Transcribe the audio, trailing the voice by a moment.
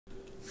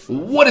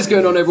What is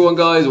going on, everyone,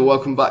 guys?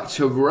 Welcome back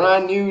to a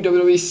brand new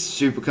WWE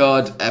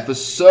Supercard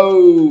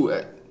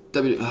episode.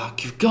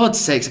 For God's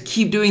sakes, I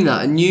keep doing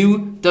that. A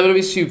new WWE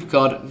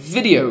Supercard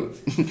video.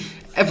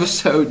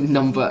 Episode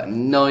number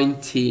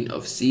 19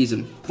 of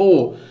Season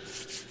 4.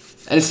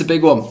 And it's a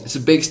big one. It's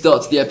a big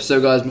start to the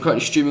episode, guys. I'm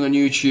currently streaming on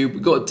YouTube.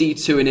 We've got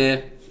D2 in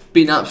here.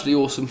 Been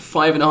absolutely awesome.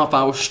 5.5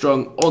 hours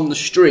strong on the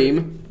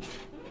stream.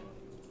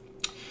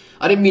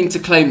 I didn't mean to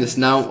claim this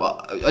now.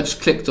 I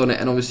just clicked on it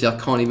and obviously I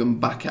can't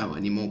even back out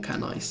anymore,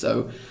 can I?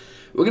 So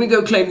we're going to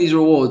go claim these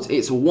rewards.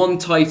 It's one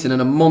Titan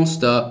and a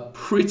monster.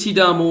 Pretty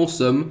damn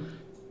awesome.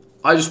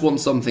 I just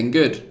want something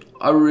good.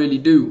 I really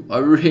do. I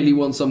really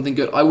want something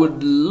good. I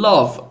would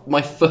love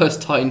my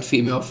first Titan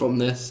female from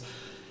this.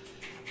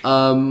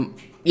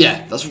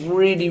 Yeah, that's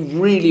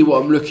really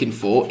what I'm looking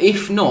for.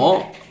 If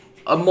not,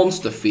 a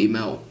monster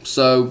female.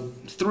 So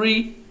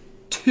 3,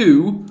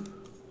 2,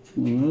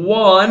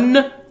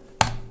 1...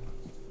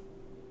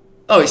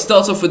 Oh, it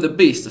starts off with the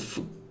beast. I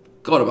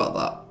forgot about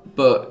that.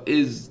 But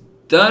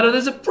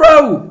there's a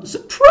pro! It's a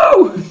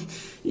pro!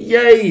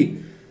 Yay!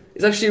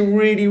 It's actually a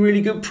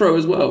really good pro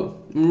as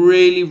well.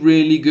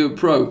 Really good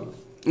pro.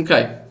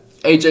 Okay,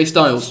 AJ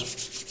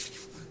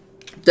Styles.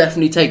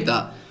 Definitely take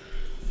that.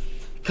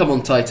 Come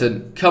on,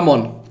 Titan. Come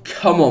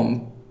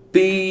on.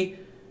 Be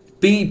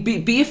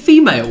a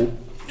female.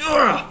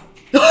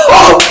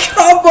 Oh,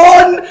 come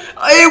on!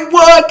 It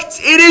worked!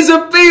 It is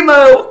a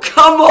female!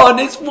 Come on,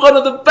 it's one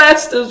of the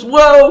best as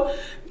well!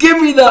 Give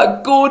me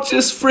that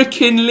gorgeous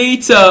freaking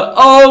Lita!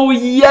 Oh,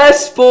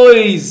 yes,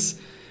 boys!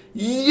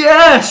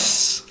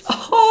 Yes!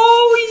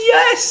 Oh,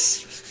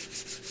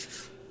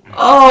 yes!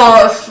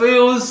 Oh, it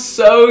feels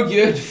so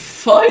good.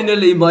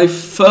 Finally, my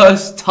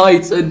first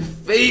Titan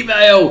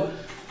female!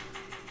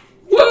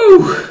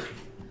 Woo!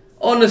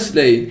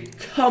 Honestly,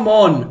 come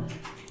on.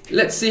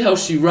 Let's see how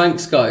she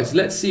ranks, guys.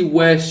 Let's see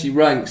where she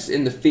ranks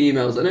in the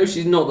females. I know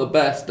she's not the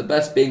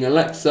best being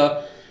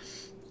Alexa,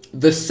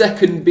 the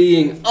second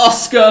being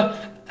Asuka,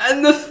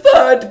 and the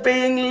third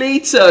being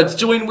Lita,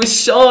 joined with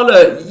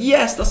Charlotte.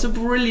 Yes, that's a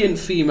brilliant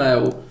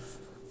female.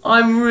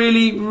 I'm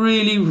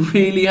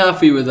really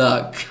happy with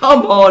that.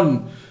 Come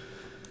on.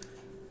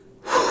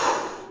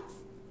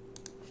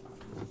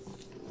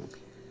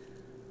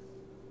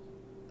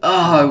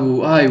 I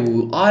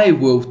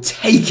will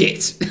take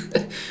it.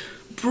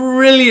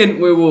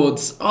 Brilliant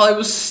rewards. I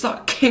was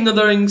stuck. King of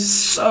the Ring,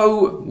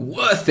 so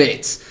worth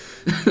it.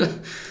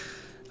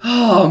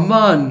 Oh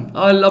man,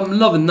 I'm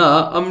loving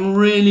that. I'm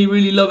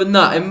really loving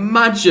that.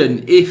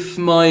 Imagine if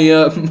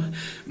my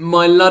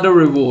my ladder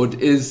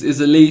reward is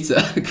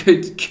Alita.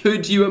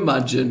 Could you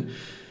imagine?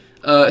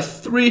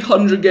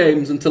 300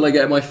 games until I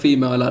get my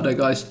female ladder,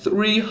 guys.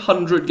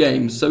 300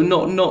 games, so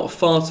not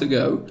far to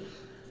go.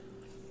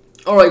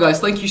 Alright, guys,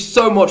 thank you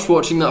so much for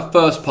watching that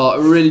first part.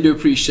 I really do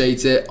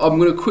appreciate it. I'm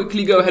going to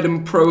quickly go ahead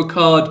and pro a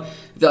card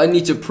that I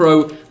need to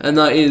pro, and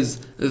that is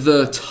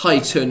the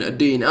Titan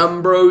Dean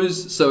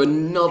Ambrose. So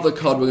another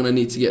card we're going to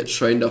need to get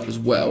trained up as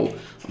well.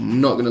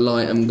 I'm not going to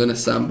lie, I'm going to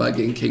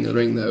sandbag in King of the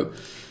Ring though.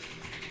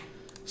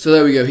 So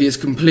there we go, he is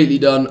completely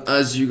done,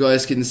 as you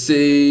guys can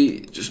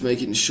see. Just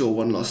making sure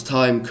one last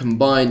time.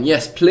 Combine,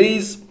 yes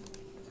please.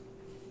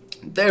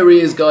 There he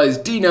is, guys,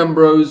 Dean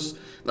Ambrose.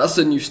 That's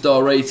a new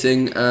star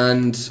rating,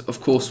 and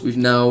of course we've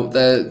now,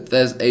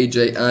 there's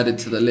AJ added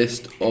to the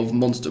list of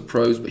monster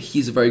pros, but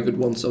he's a very good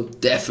one, so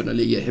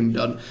definitely get him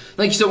done.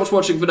 Thank you so much for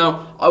watching for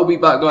now. I'll be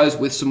back, guys,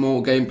 with some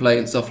more gameplay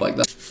and stuff like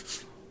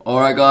that.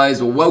 Alright,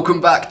 guys,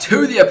 welcome back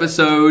to the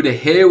episode.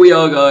 Here we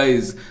are,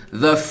 guys.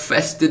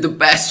 The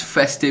best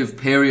festive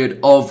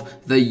period of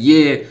the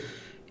year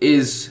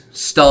is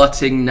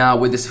starting now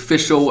with this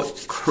official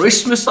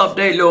Christmas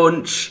update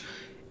launch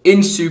in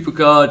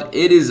Supercard.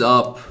 It is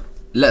up.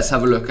 Let's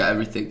have a look at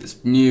everything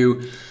that's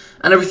new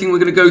and everything we're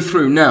going to go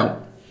through.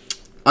 Now,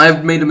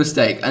 I've made a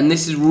mistake, and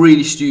this is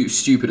really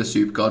stupid of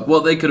Supercard.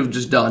 What they could have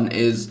just done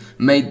is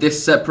made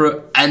this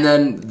separate, and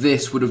then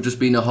this would have just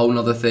been a whole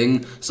nother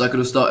thing. So I could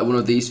have started one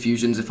of these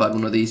fusions if I had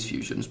one of these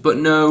fusions. But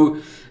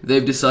no,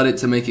 they've decided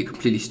to make it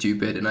completely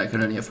stupid, and I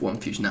can only have one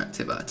fusion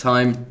active at a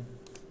time,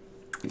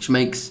 which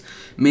makes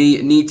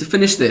me need to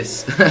finish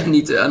this. And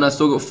I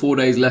still got 4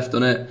 days left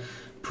on it.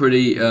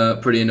 Pretty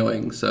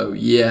annoying. So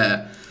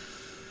yeah.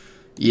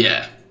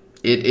 Yeah,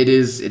 it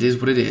is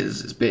what it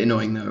is. It's a bit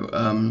annoying though.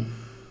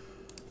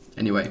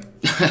 Anyway,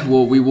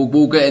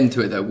 we'll get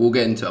into it though. We'll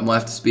get into it. I might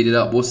have to speed it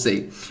up. We'll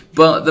see.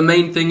 But the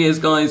main thing is,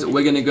 guys,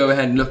 we're going to go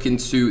ahead and look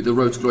into the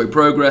Road to Glory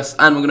progress,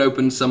 and we're going to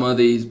open some of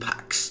these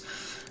packs.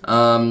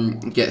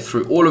 Get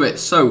through all of it.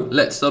 So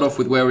let's start off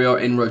with where we are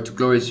in Road to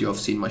Glory. As you have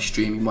seen my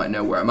stream, you might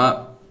know where I'm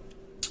at.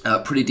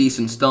 Pretty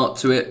decent start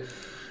to it.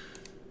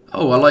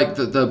 Oh, I like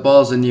that the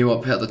bars are new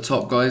up here at the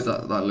top, guys.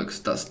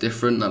 That's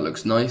different. That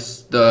looks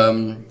nice.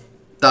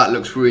 That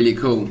looks really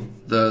cool.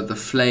 The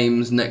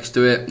flames next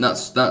to it.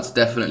 That's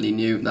definitely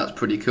new. That's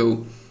pretty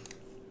cool.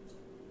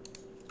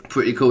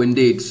 Pretty cool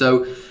indeed.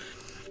 So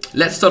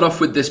let's start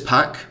off with this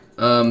pack.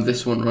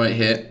 This one right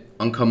here.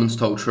 Uncommons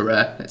to Ultra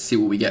Rare. Let's see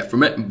what we get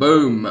from it.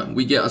 Boom.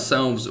 We get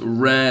ourselves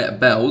rare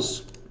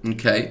bells.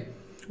 Okay.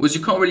 was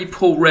you can't really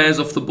pull rares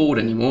off the board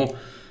anymore.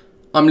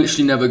 I'm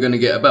literally never going to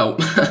get a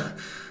belt.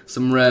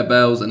 Some rare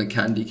bells and a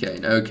candy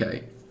cane.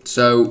 Okay,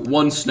 so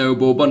 1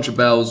 snowball, bunch of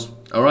bells.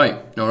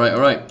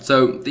 Alright.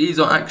 So these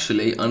are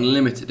actually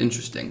unlimited.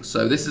 Interesting.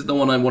 So this is the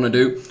one I want to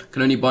do.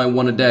 Can only buy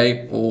 1 a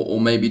day, or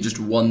maybe just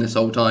 1 this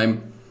whole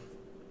time.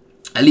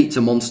 Elite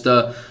to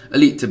monster,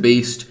 elite to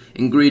beast,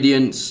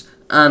 ingredients,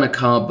 and a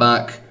card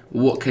back.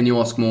 What can you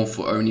ask more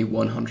for only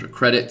 100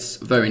 credits?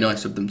 Very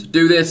nice of them to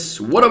do this.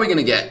 What are we going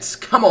to get?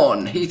 Come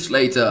on, Heath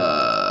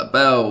Slater,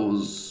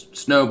 bells,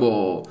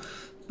 snowball,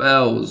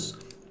 bells,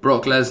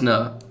 Brock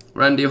Lesnar,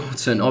 Randy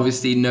Orton.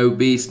 Obviously no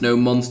beast, no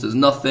monsters,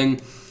 nothing.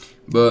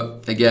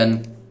 But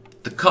again,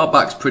 the card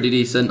back's pretty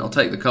decent. I'll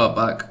take the card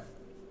back.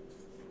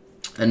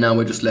 And now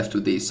we're just left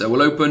with these. So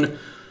we'll open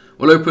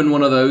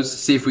one of those,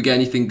 see if we get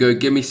anything good.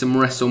 Give me some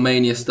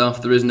WrestleMania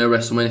stuff. There is no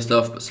WrestleMania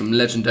stuff, but some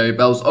legendary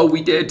bells. Oh,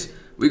 we did.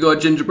 We got a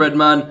gingerbread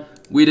man.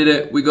 We did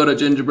it. We got a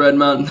gingerbread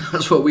man.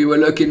 That's what we were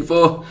looking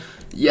for.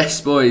 Yes,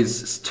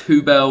 boys. It's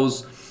 2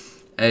 bells,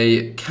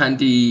 a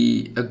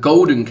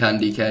golden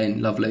candy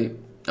cane. Lovely.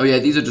 Oh yeah,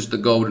 these are just the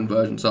golden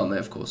versions, aren't they?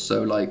 Of course.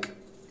 So like,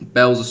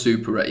 bells are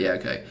super rare. Yeah,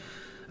 okay.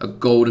 A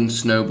golden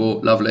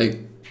snowball.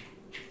 Lovely.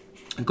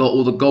 Got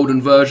all the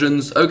golden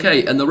versions.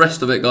 Okay, and the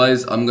rest of it,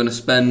 guys, I'm gonna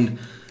spend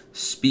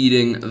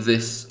speeding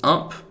this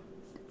up.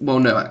 Well,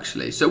 no,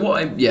 actually. So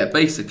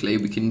basically,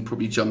 we can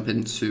probably jump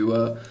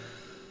into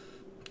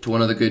to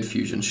one of the good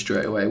fusions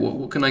straight away.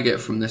 What can I get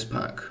from this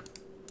pack?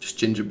 Just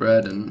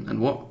gingerbread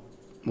and what?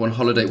 1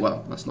 holiday.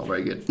 Well, that's not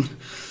very good.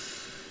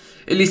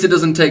 At least it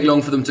doesn't take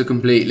long for them to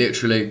complete,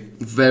 literally.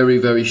 Very,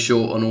 very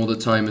short on all the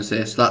timers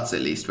here, so that's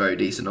at least very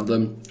decent of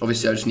them.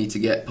 Obviously, I just need to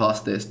get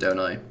past this, don't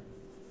I?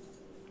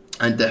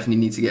 I definitely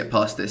need to get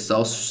past this.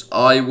 So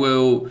I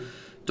will...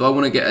 Do I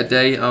want to get a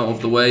day out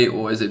of the way,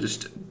 or is it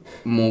just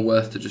more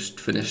worth to just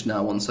finish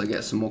now once I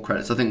get some more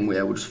credits? I think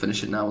we'll just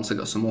finish it now once I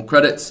got some more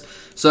credits.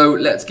 So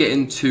let's get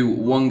into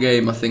 1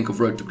 game, I think, of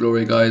Road to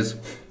Glory, guys,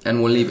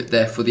 and we'll leave it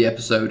there for the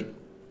episode.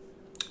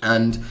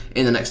 And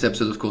in the next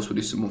episode, of course, we'll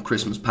do some more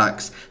Christmas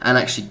packs and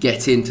actually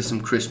get into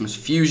some Christmas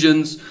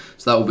fusions.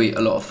 So that will be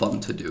a lot of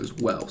fun to do as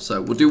well.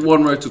 So we'll do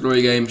 1 Road to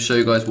Glory game, show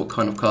you guys what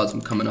kind of cards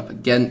I'm coming up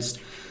against.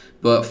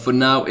 But for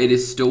now, it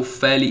is still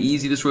fairly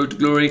easy, this Road to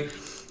Glory.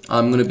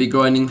 I'm going to be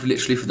grinding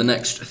literally for the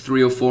next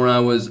 3 or 4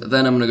 hours.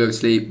 Then I'm going to go to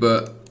sleep.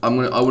 But I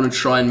want to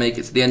try and make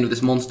it to the end of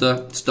this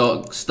monster.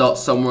 Start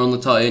somewhere on the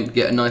Titan.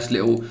 Get a nice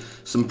little,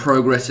 some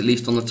progress at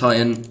least on the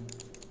Titan.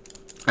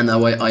 And that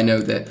way I know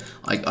that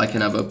I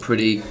can have a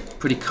pretty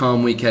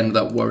calm weekend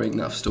without worrying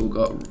that I've still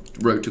got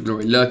Road to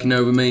Glory lurking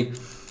over me.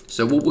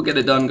 So we'll get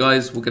it done,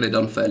 guys. We'll get it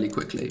done fairly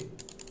quickly.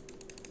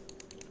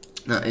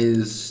 That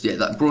is, yeah,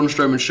 that Braun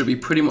Strowman should be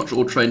pretty much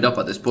all trained up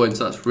at this point,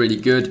 so that's really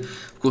good.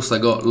 Of course, I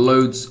got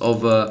loads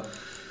of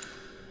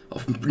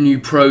new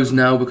pros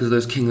now because of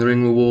those King of the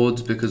Ring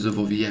rewards, because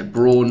of yeah,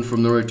 Braun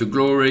from the Road to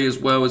Glory as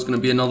well is going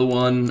to be another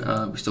one.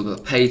 We still got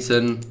the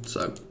Peyton,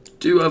 so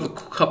do have a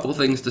couple of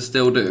things to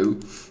still do,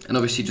 and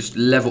obviously just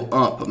level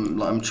up.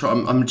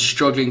 I'm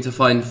struggling to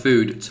find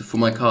food for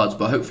my cards,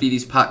 but hopefully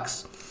these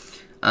packs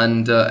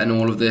and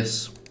all of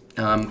this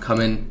come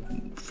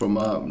in from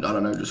I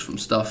don't know, just from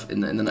stuff in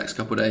the next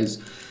couple of days.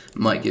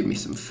 Might give me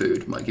some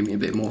food, might give me a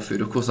bit more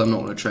food. Of course, I'm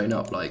not going to train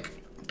up like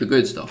the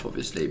good stuff,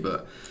 obviously,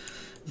 but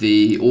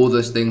all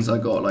those things I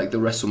got, like the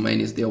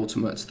WrestleManias, the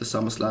Ultimates, the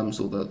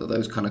SummerSlams, or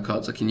those kind of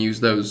cards, I can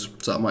use those,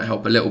 so that might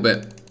help a little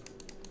bit.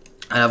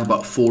 I have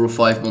about 4 or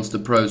 5 Monster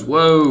Pros.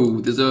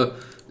 Whoa, there's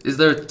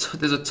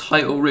a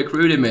title Rick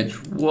Rude image.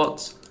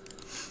 What?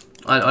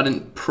 I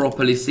didn't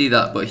properly see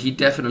that, but he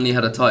definitely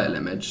had a title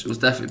image. It was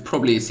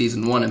probably a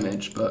Season 1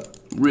 image, but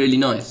really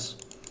nice.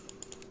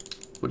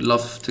 Would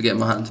love to get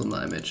my hands on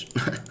that image.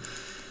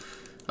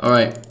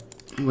 Alright,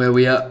 where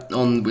we at?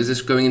 Is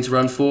this going into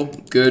round 4?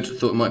 Good,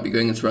 thought it might be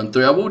going into round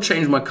 3. I will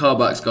change my card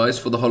backs, guys,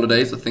 for the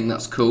holidays. I think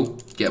that's cool.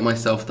 Get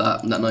myself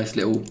that nice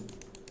little,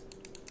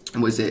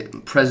 what is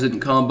it,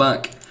 present card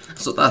back.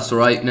 So that's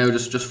alright, no,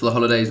 just for the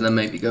holidays, and then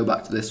maybe go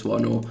back to this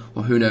one,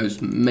 or who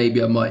knows,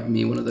 maybe I might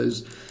be one of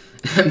those.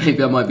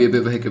 Maybe I might be a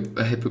bit of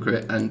a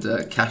hypocrite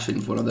and cash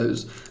in for one of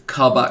those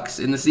car backs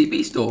in the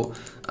CP store.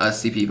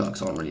 CP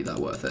packs aren't really that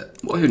worth it.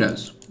 Well, who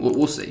knows?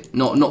 We'll see.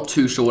 Not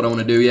too sure what I want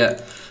to do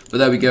yet. But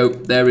there we go.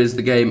 There is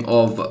the game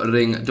of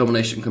Ring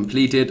Domination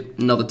completed.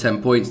 Another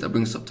 10 points. That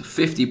brings us up to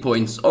 50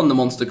 points on the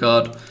monster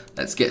card.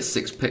 Let's get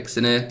 6 picks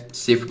in here.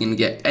 See if we can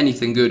get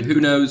anything good. Who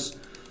knows?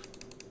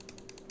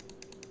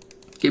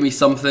 Give me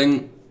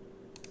something.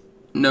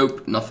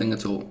 Nope, nothing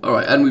at all.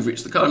 Alright, and we've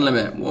reached the card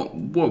limit.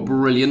 What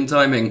brilliant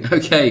timing.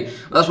 Okay,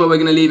 that's where we're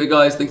going to leave it,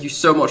 guys. Thank you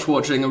so much for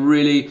watching. I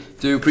really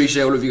do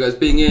appreciate all of you guys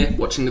being here,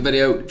 watching the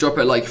video. Drop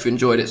it a like if you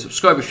enjoyed it.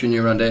 Subscribe if you're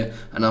new around here.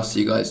 And I'll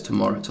see you guys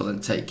tomorrow. Until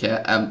then, take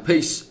care and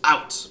peace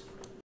out.